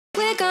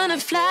we're gonna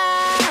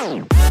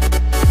fly.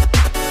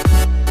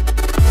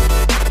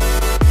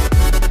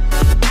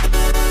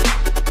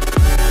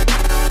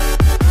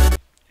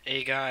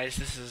 Hey guys,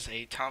 this is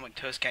Atomic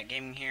Toast Cat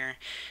Gaming here.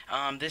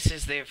 This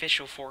is the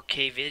official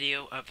 4K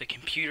video of the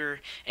computer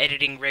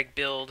editing rig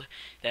build.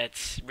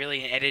 That's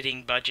really an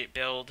editing budget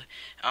build.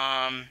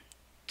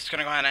 Just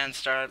gonna go ahead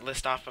and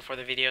list off before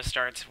the video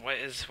starts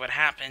what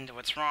happened,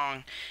 what's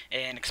wrong,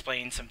 and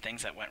explain some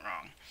things that went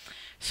wrong.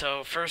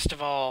 So first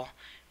of all,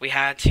 we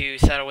had to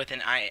settle with an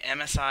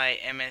MSI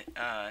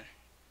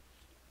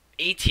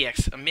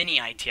ATX, a mini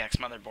ITX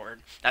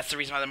motherboard. That's the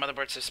reason why the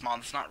motherboard's so small.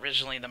 It's not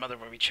originally the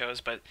motherboard we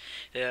chose, but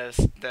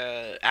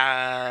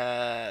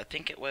I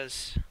think it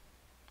was,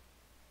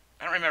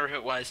 I don't remember who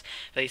it was.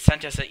 They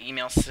sent us an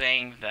email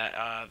saying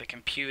that the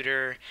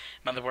computer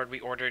motherboard we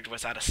ordered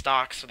was out of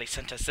stock, so they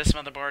sent us this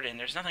motherboard, and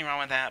there's nothing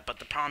wrong with that, but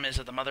the problem is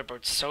that the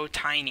motherboard's so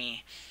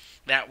tiny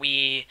that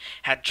we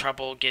had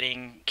trouble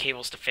getting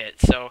cables to fit.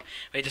 So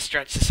we had to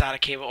stretch the SATA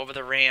cable over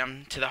the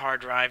RAM to the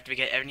hard drive to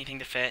get anything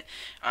to fit.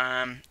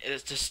 It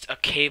was just a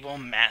cable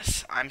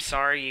mess. I'm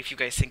sorry if you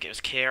guys think it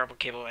was terrible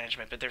cable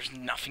management, but there's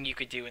nothing you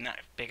could do in that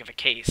big of a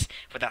case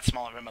with that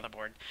small of a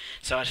motherboard.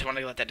 So I just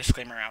wanted to let that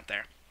disclaimer out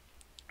there.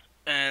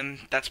 And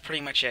that's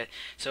pretty much it.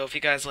 So if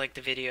you guys like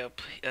the video,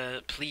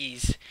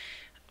 please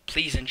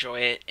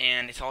enjoy it,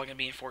 and it's all going to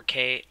be in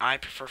 4K. I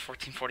prefer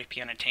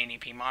 1440p on a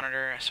 1080p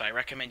monitor, so I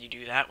recommend you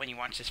do that when you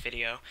watch this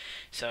video.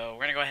 So we're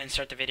going to go ahead and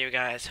start the video,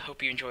 guys.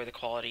 Hope you enjoy the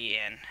quality,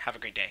 and have a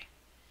great day.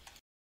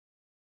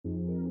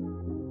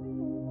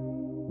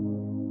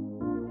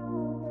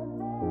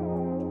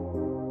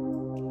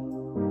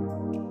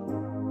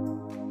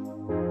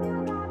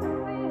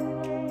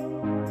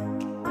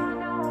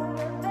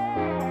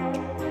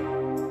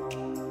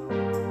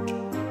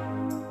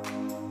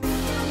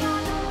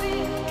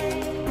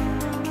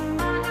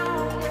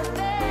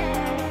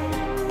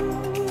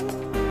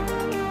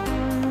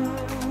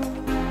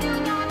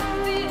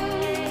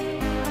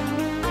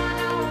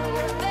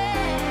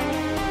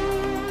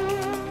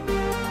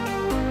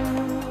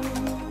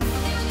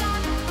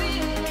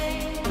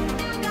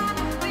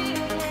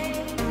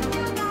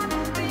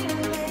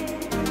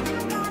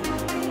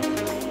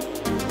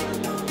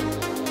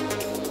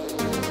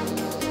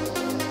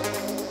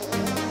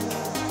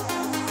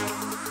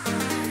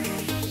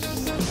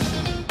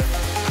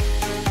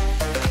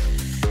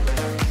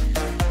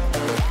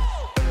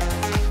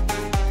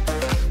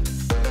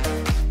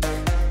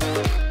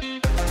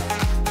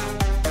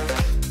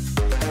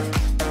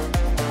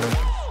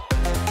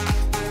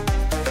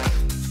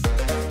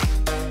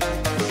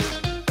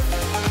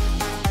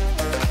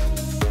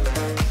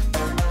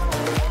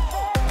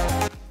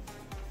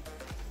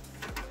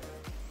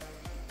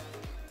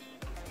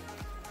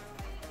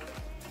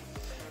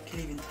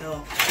 Can't even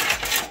tell.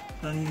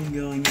 Not even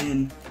going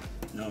in.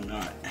 No, I'm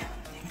not.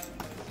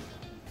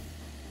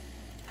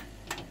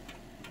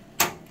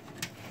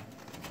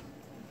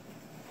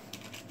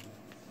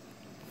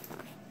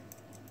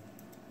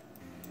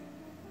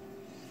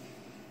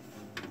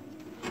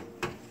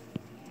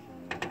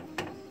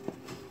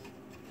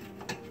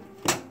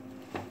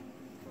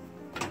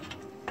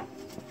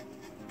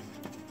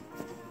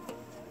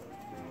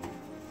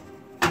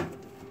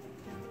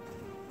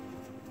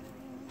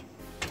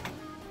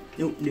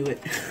 Don't do it.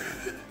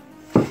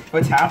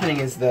 What's happening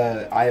is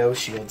the I/O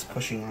shield's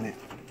pushing on it.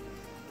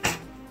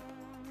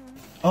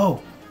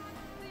 Oh!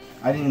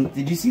 I didn't.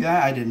 Did you see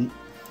that? I didn't.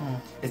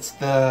 It's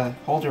the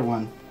holder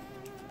one.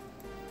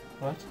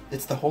 What?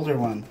 It's the holder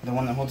one. The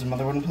one that holds the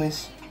motherboard in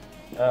place.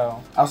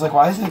 Oh. I was like,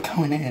 why isn't it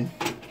going in?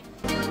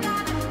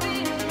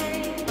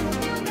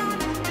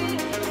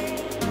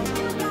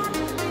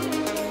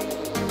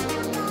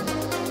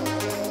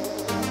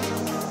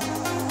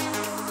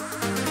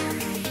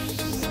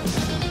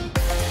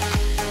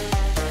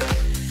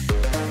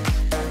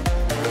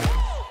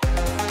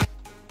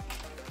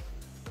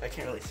 I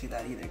can't really see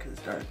that either because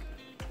it's dark.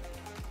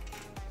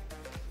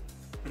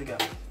 Where'd it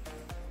go?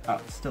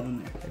 Oh, it's still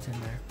in there. It's in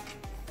there.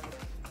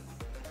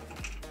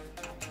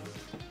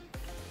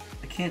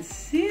 I can't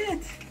see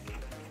it.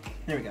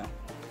 There we go.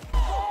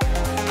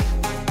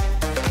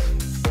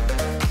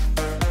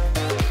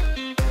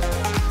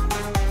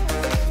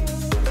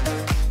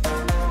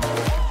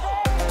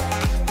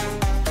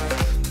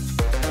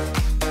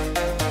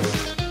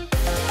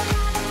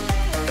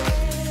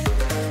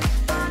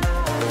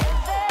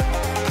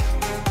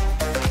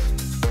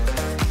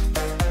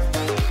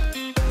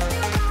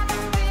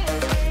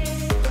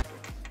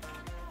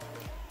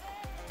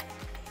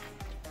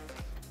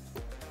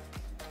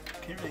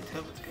 Can't really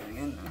tell what's going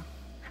in though.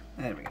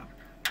 There we go.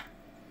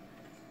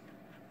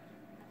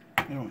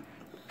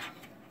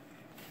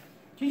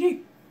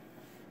 GG.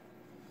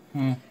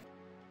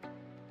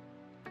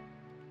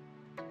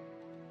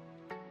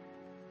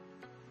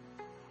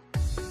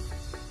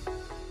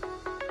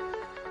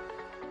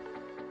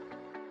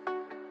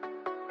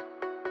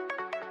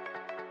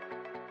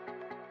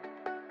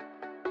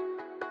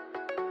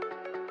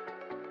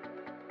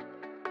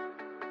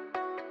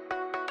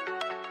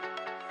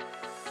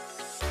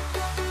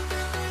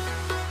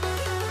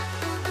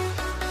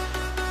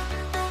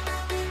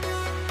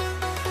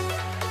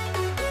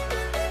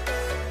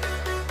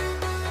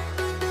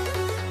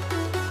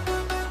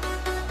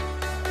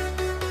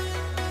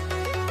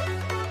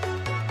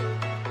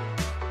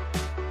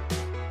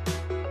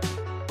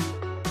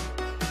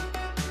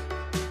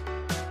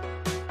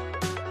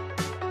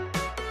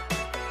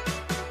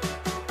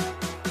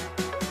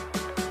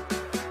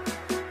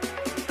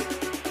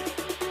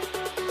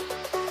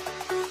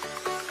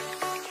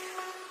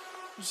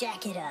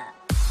 Jack it up.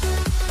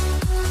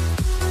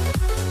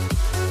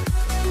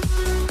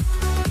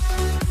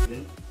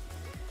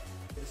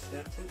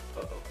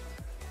 Uh-oh.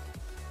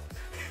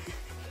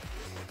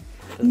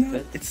 Does it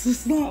fit? It's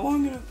just not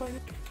long enough. Oh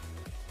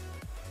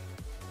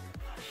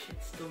shit,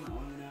 still not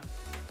long enough.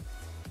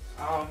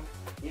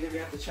 Either we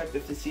have to check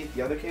to see if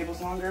the other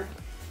cable's longer,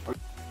 or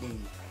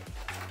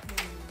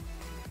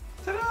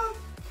ta-da!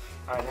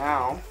 Alright,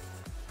 now.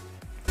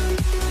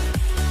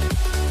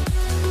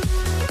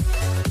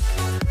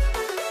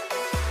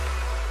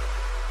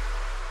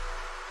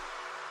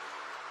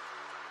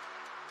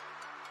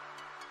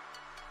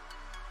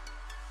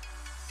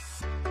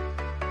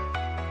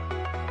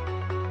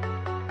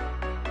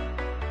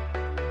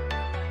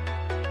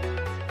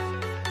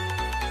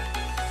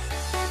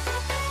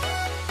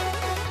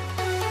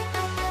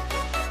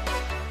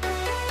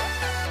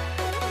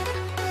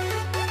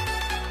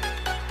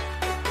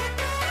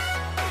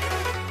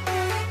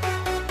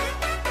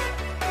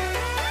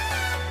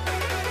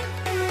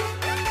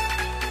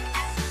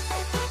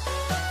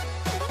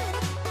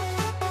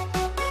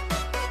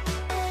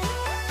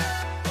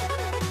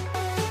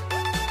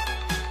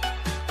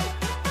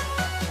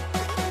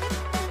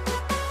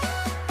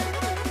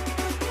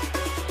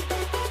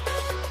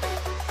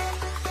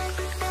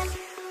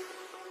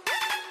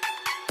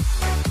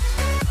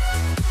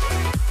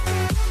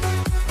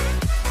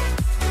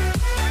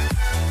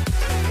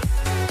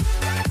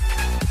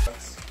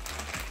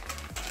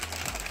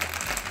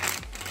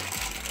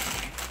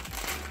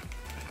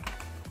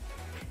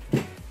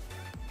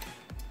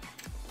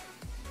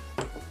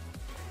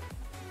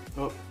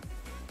 Oh.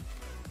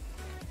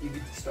 You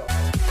beat the stop.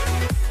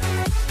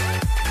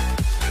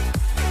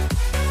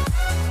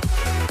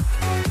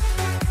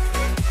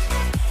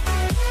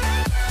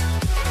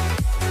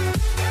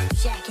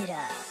 Jack it up.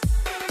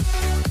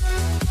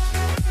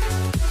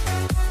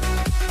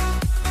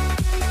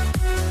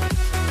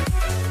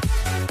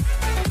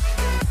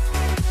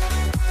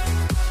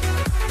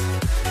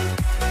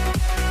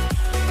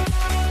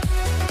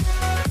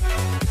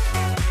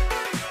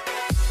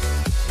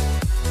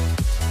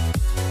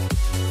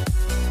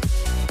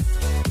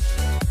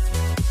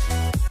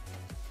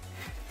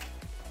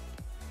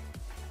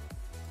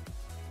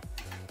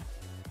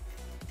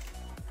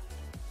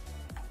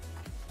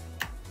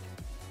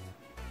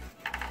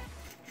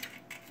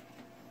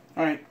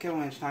 Alright, kill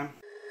lunch time.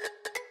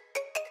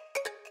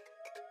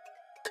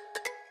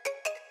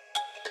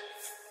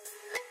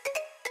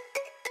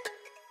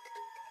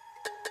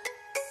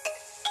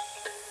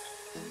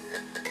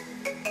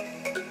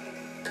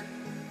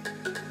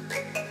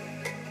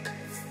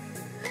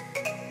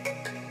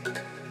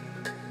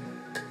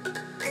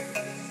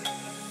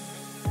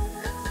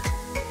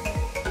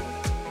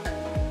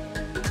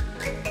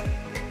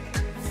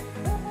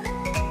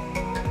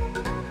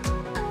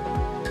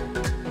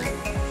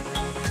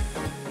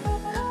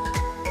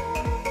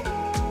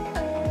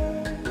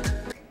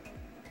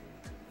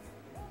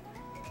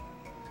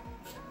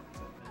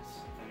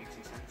 That makes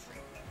any sense.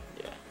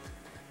 Yeah.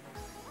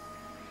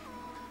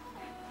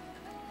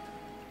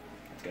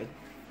 That's good.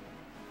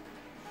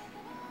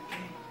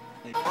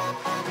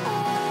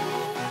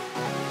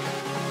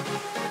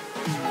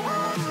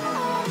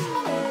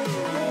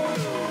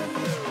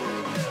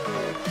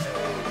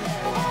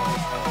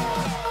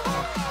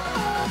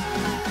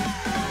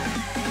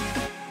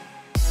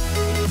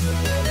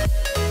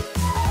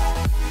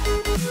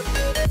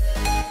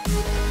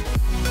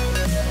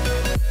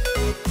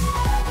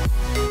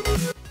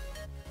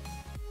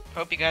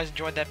 Hope you guys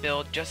enjoyed that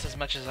build just as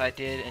much as I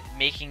did in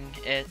making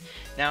it.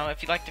 Now,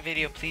 if you liked the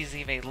video, please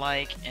leave a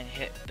like and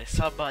hit the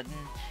sub button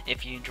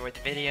if you enjoyed the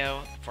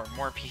video for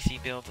more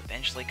PC builds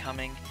eventually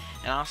coming.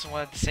 And I also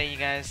wanted to say, you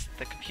guys,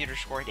 the computer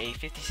scored a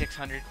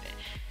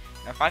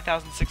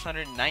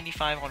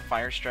 5,695 on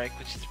Firestrike,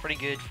 which is pretty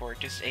good for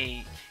just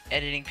a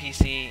editing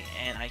PC,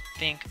 and I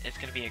think it's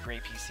going to be a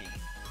great PC.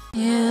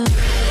 Yeah.